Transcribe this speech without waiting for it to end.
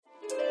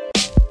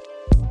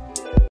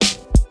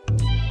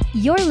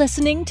You're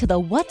listening to the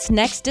What's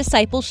Next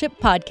Discipleship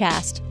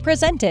podcast,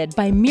 presented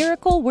by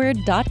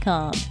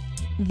MiracleWord.com.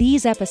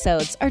 These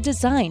episodes are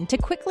designed to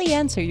quickly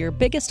answer your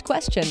biggest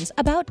questions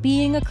about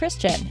being a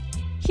Christian.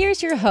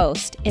 Here's your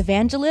host,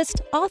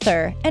 evangelist,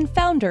 author, and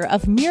founder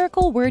of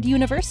Miracle Word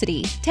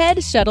University, Ted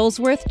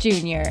Shuttlesworth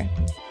Jr.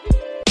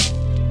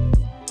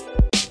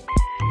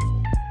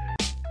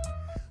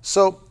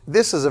 So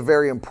this is a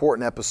very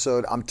important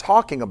episode. I'm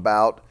talking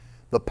about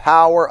the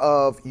power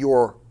of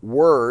your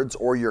words,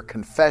 or your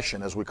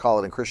confession, as we call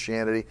it in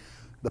Christianity,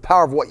 the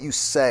power of what you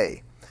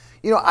say.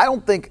 You know, I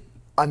don't think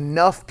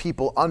enough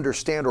people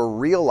understand or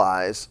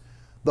realize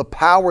the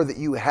power that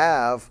you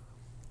have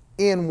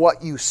in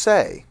what you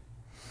say.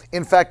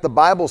 In fact, the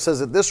Bible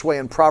says it this way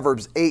in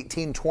Proverbs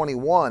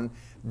 18:21,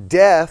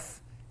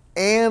 death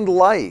and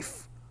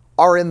life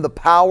are in the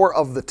power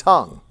of the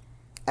tongue,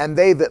 and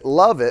they that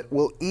love it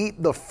will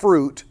eat the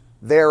fruit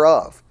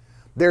thereof.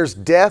 There's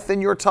death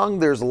in your tongue,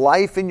 there's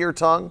life in your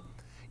tongue.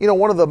 You know,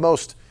 one of the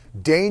most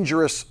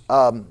dangerous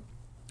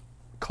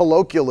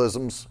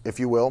colloquialisms, if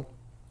you will,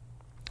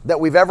 that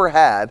we've ever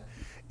had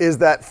is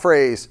that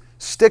phrase,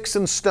 sticks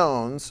and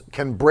stones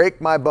can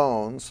break my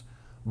bones,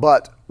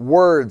 but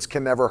words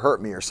can never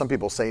hurt me. Or some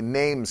people say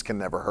names can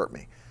never hurt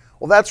me.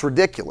 Well, that's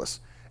ridiculous.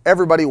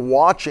 Everybody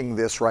watching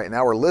this right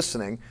now or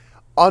listening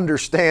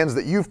understands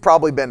that you've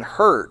probably been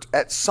hurt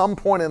at some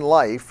point in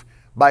life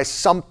by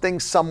something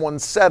someone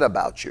said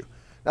about you.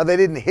 Now, they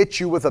didn't hit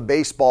you with a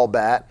baseball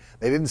bat,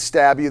 they didn't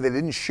stab you, they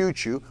didn't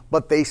shoot you,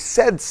 but they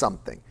said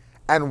something.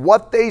 And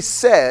what they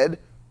said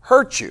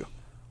hurt you.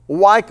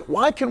 Why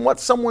can what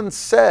someone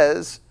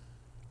says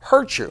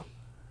hurt you?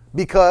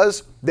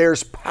 Because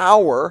there's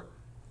power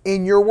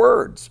in your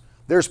words.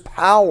 There's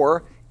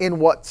power in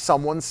what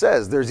someone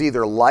says. There's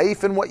either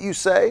life in what you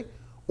say,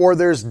 or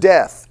there's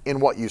death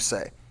in what you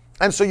say.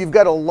 And so you've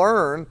got to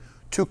learn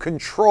to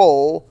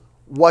control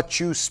what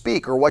you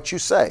speak or what you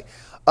say.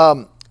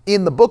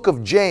 In the book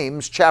of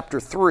James, chapter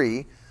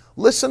 3,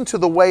 listen to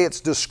the way it's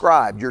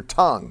described, your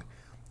tongue,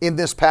 in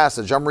this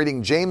passage. I'm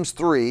reading James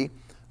 3,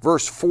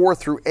 verse 4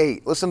 through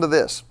 8. Listen to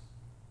this.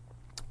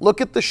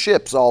 Look at the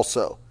ships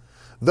also.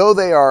 Though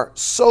they are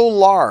so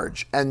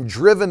large and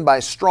driven by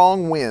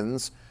strong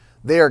winds,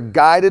 they are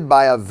guided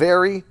by a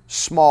very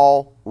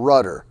small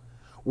rudder,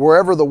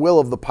 wherever the will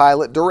of the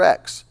pilot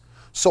directs.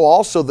 So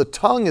also the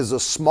tongue is a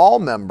small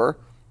member,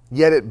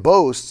 yet it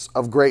boasts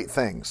of great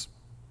things.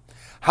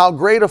 How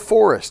great a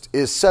forest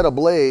is set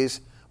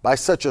ablaze by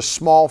such a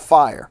small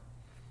fire.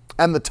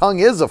 And the tongue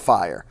is a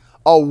fire,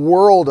 a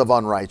world of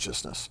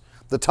unrighteousness.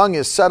 The tongue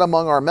is set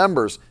among our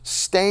members,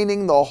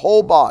 staining the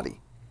whole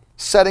body,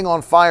 setting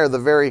on fire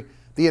the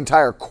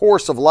entire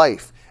course of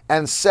life,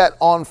 and set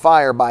on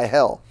fire by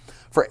hell.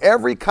 For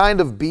every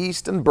kind of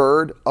beast and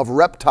bird, of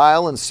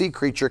reptile and sea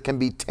creature can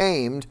be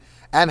tamed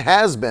and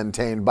has been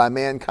tamed by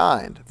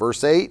mankind.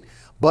 Verse 8,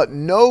 but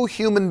no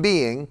human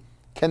being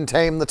can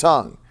tame the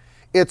tongue.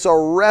 It's a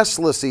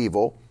restless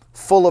evil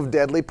full of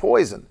deadly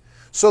poison.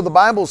 So the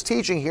Bible's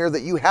teaching here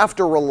that you have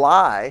to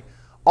rely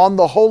on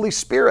the Holy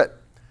Spirit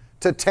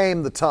to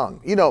tame the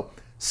tongue. You know,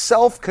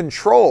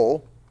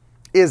 self-control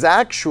is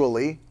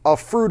actually a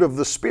fruit of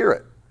the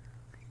Spirit.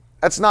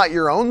 That's not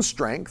your own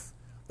strength.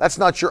 That's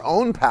not your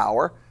own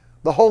power.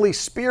 The Holy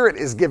Spirit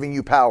is giving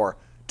you power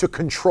to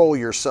control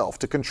yourself,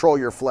 to control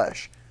your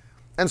flesh.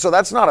 And so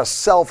that's not a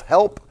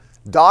self-help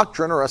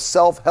doctrine or a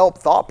self-help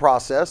thought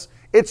process.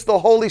 It's the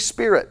Holy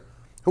Spirit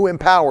who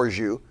empowers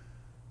you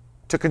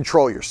to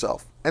control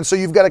yourself. And so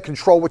you've got to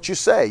control what you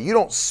say. You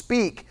don't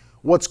speak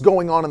what's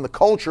going on in the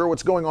culture,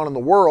 what's going on in the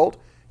world.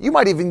 You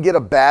might even get a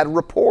bad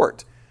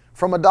report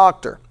from a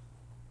doctor.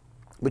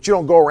 But you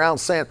don't go around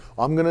saying,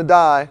 I'm going to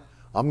die,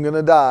 I'm going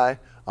to die,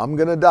 I'm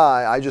going to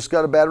die, I just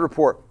got a bad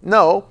report.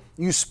 No,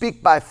 you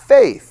speak by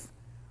faith.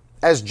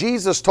 As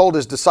Jesus told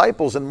his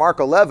disciples in Mark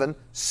 11,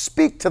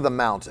 speak to the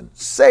mountain,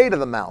 say to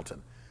the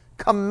mountain,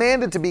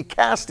 command it to be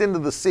cast into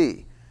the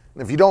sea.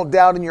 And if you don't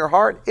doubt in your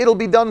heart, it'll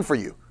be done for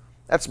you.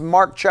 That's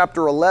Mark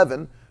chapter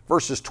 11,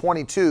 verses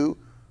 22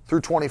 through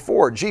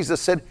 24.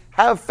 Jesus said,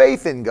 have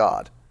faith in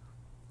God.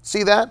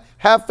 See that?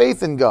 Have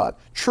faith in God.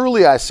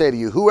 Truly I say to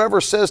you, whoever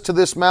says to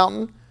this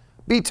mountain,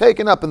 be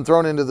taken up and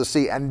thrown into the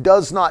sea, and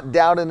does not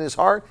doubt in his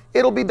heart,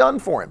 it'll be done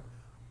for him.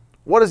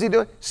 What is he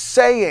doing?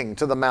 Saying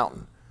to the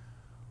mountain.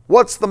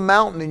 What's the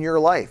mountain in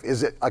your life?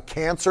 Is it a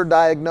cancer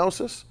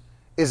diagnosis?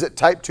 Is it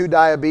type 2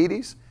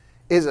 diabetes?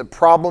 Is it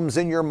problems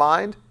in your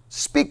mind?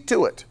 Speak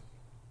to it.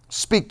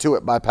 Speak to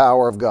it by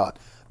power of God.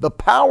 The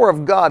power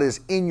of God is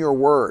in your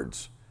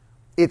words.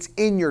 It's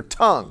in your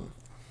tongue.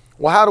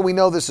 Well, how do we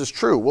know this is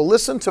true? Well,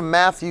 listen to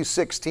Matthew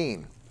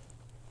 16.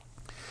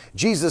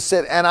 Jesus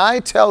said, and I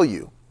tell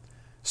you,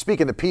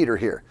 speaking to Peter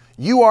here,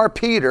 you are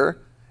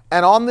Peter,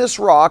 and on this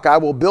rock I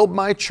will build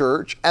my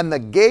church, and the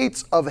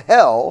gates of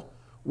hell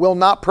will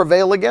not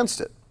prevail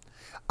against it.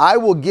 I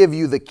will give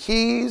you the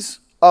keys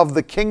of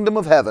the kingdom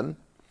of heaven,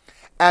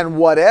 and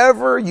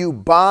whatever you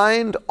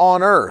bind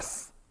on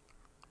earth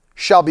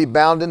shall be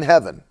bound in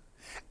heaven,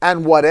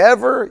 and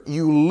whatever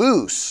you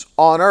loose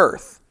on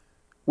earth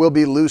will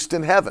be loosed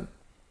in heaven.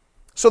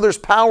 So there's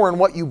power in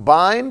what you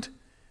bind,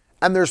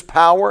 and there's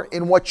power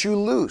in what you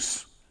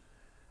loose.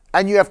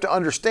 And you have to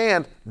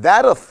understand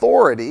that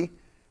authority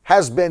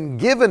has been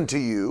given to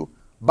you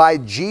by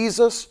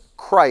Jesus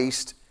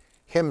Christ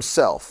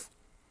himself.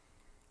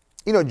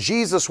 You know,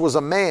 Jesus was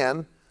a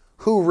man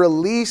who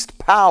released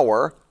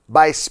power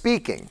by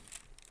speaking.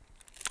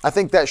 I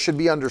think that should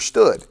be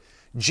understood.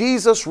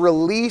 Jesus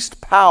released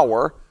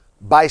power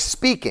by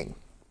speaking.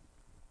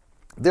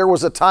 There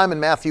was a time in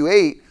Matthew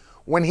 8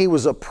 when he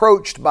was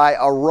approached by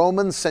a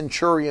Roman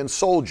centurion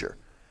soldier.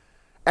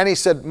 And he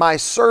said, "My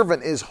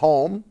servant is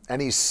home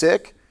and he's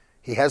sick.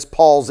 He has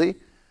palsy."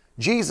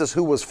 Jesus,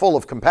 who was full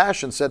of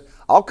compassion, said,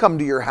 "I'll come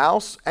to your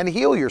house and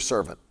heal your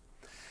servant."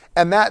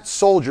 And that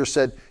soldier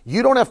said,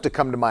 "You don't have to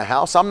come to my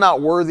house. I'm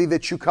not worthy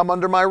that you come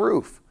under my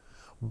roof.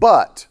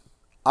 But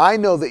I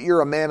know that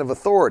you're a man of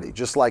authority,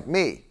 just like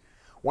me.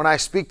 When I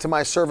speak to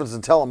my servants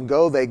and tell them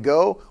go, they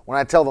go. When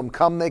I tell them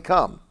come, they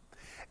come."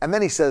 And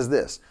then he says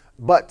this,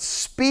 "But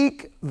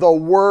speak the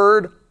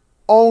word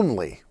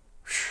only,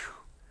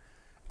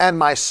 and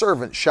my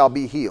servant shall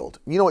be healed."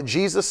 You know what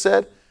Jesus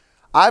said?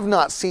 "I've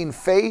not seen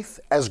faith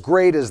as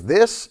great as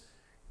this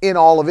in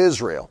all of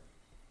Israel."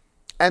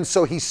 And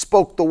so he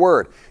spoke the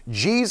word.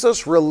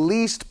 Jesus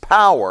released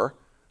power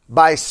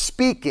by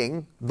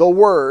speaking the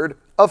word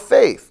of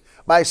faith,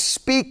 by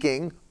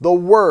speaking the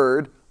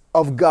word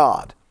of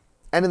God.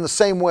 And in the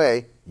same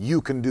way,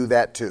 you can do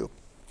that too.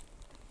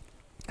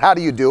 How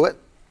do you do it?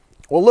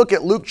 Well, look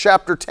at Luke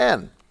chapter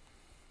 10.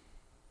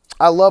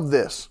 I love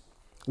this.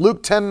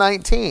 Luke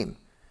 10:19.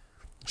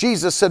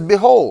 Jesus said,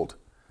 "Behold,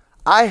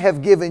 I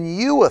have given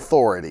you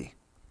authority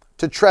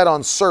to tread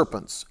on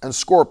serpents and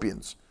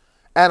scorpions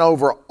and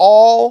over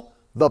all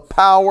the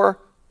power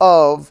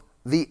of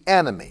the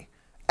enemy,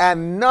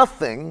 and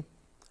nothing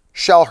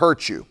shall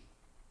hurt you."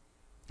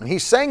 And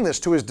he's saying this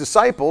to his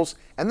disciples,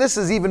 and this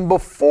is even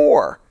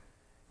before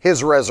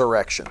his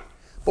resurrection.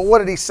 But what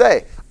did he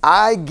say?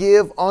 "I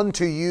give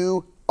unto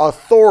you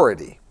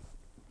authority."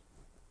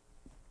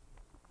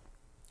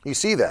 You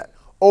see that?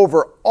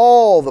 Over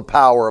all the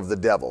power of the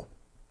devil.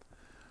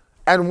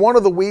 And one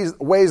of the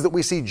ways that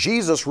we see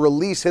Jesus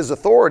release his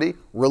authority,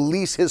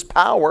 release his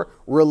power,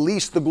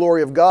 release the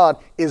glory of God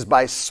is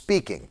by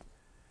speaking.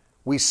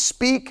 We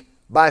speak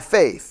by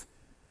faith,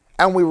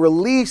 and we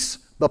release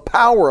the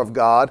power of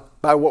God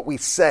by what we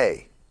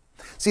say.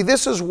 See,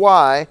 this is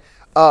why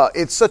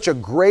it's such a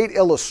great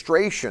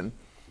illustration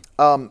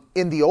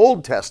in the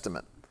Old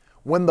Testament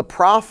when the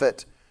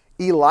prophet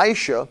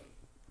Elisha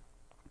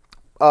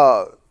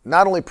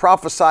not only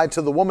prophesied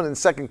to the woman in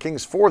 2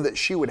 Kings 4 that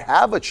she would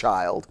have a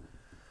child,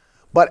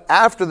 but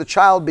after the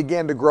child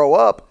began to grow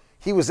up,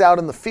 he was out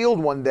in the field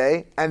one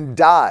day and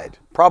died,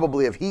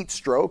 probably of heat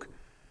stroke.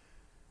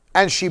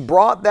 And she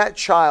brought that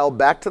child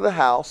back to the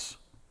house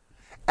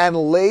and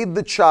laid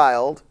the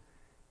child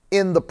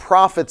in the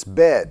prophet's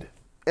bed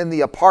in the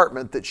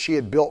apartment that she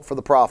had built for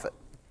the prophet.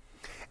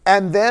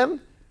 And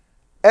then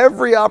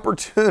every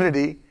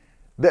opportunity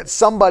that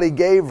somebody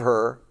gave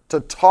her to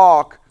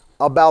talk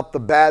about the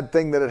bad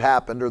thing that had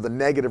happened or the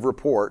negative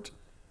report,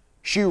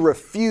 she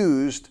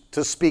refused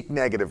to speak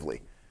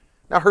negatively.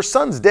 Now her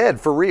son's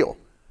dead for real.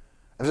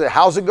 I said,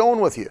 "How's it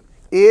going with you?"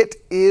 "It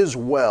is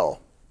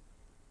well."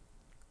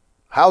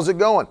 "How's it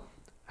going?"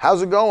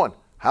 "How's it going?"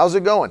 "How's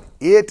it going?"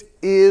 "It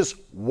is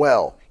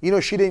well." You know,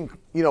 she didn't,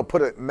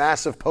 put a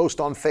massive post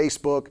on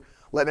Facebook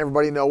letting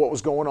everybody know what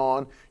was going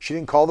on. She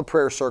didn't call the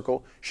prayer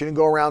circle. She didn't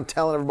go around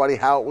telling everybody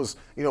how it was,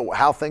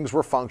 how things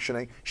were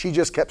functioning. She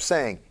just kept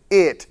saying,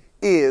 "It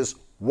is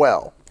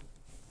well."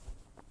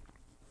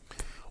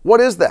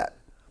 What is that?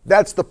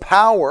 That's the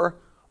power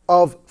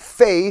of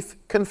faith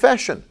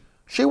confession.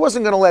 She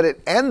wasn't going to let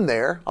it end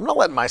there. "I'm not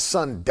letting my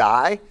son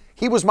die.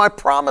 He was my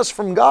promise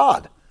from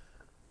God."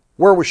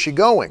 Where was she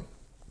going?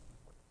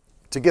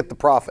 To get the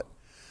prophet,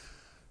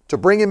 to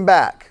bring him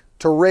back,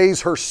 to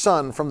raise her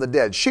son from the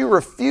dead. She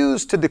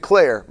refused to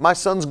declare, "My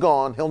son's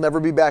gone. He'll never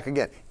be back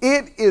again."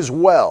 It is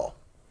well.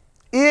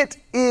 It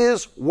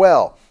is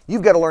well.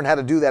 You've got to learn how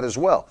to do that as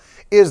well.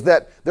 Is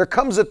that there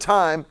comes a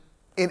time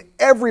in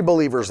every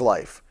believer's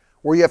life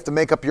where you have to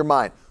make up your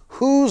mind.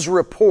 Whose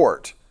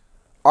report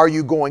are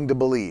you going to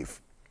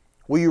believe?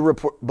 Will you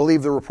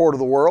believe the report of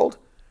the world?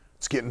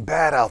 It's getting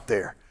bad out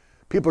there.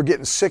 People are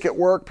getting sick at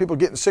work. People are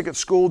getting sick at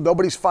school.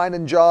 Nobody's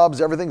finding jobs.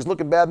 Everything's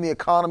looking bad in the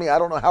economy. I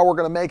don't know how we're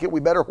going to make it.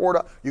 We better hoard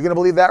up. You're going to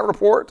believe that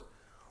report?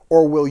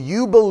 Or will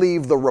you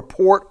believe the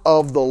report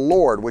of the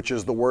Lord, which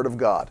is the Word of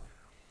God?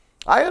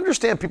 I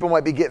understand people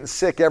might be getting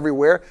sick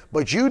everywhere,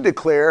 but you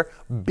declare,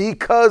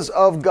 because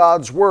of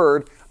God's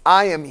Word,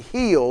 I am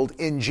healed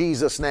in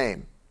Jesus'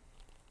 name.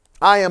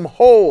 I am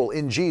whole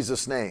in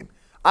Jesus' name.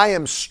 I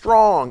am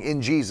strong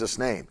in Jesus'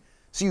 name.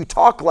 So you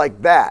talk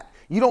like that.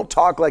 You don't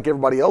talk like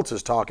everybody else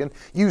is talking.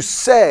 You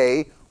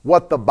say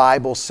what the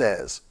Bible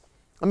says.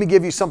 Let me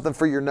give you something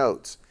for your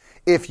notes.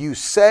 If you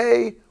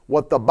say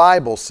what the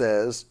Bible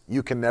says,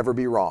 you can never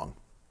be wrong.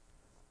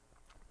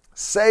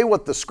 Say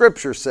what the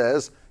Scripture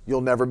says,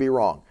 you'll never be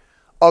wrong.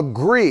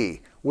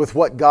 Agree with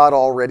what God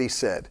already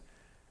said.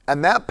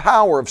 And that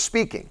power of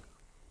speaking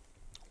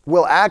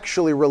will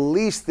actually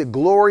release the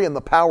glory and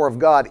the power of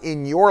God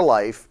in your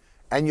life,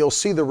 and you'll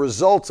see the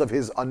results of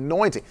His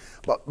anointing.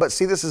 But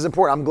see, this is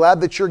important. I'm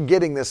glad that you're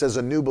getting this as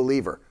a new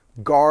believer.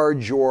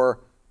 Guard your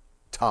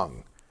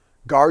tongue.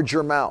 Guard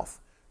your mouth.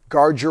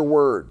 Guard your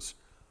words.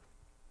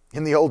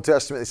 In the Old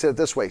Testament, they said it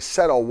this way: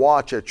 set a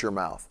watch at your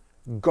mouth.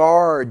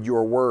 Guard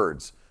your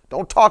words.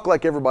 Don't talk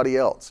like everybody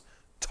else.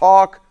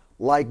 Talk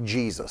like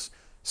Jesus.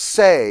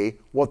 Say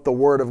what the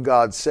Word of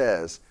God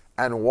says,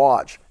 and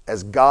watch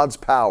as God's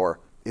power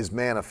is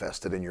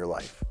manifested in your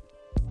life.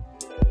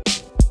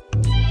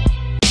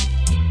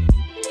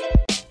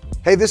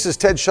 Hey, this is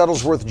Ted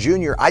Shuttlesworth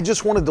Jr. I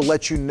just wanted to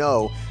let you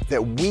know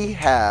that we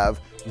have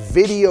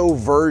video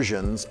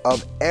versions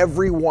of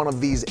every one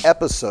of these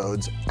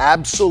episodes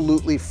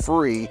absolutely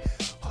free,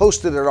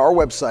 hosted at our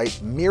website,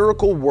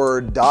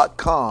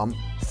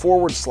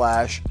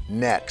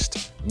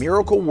 miracleword.com/next.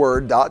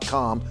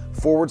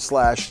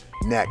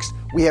 miracleword.com/next.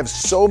 We have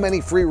so many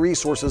free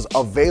resources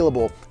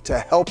available to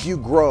help you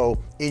grow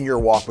in your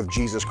walk with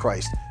Jesus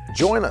Christ.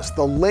 Join us.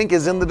 The link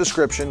is in the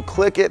description.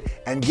 Click it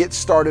and get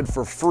started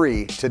for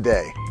free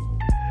today.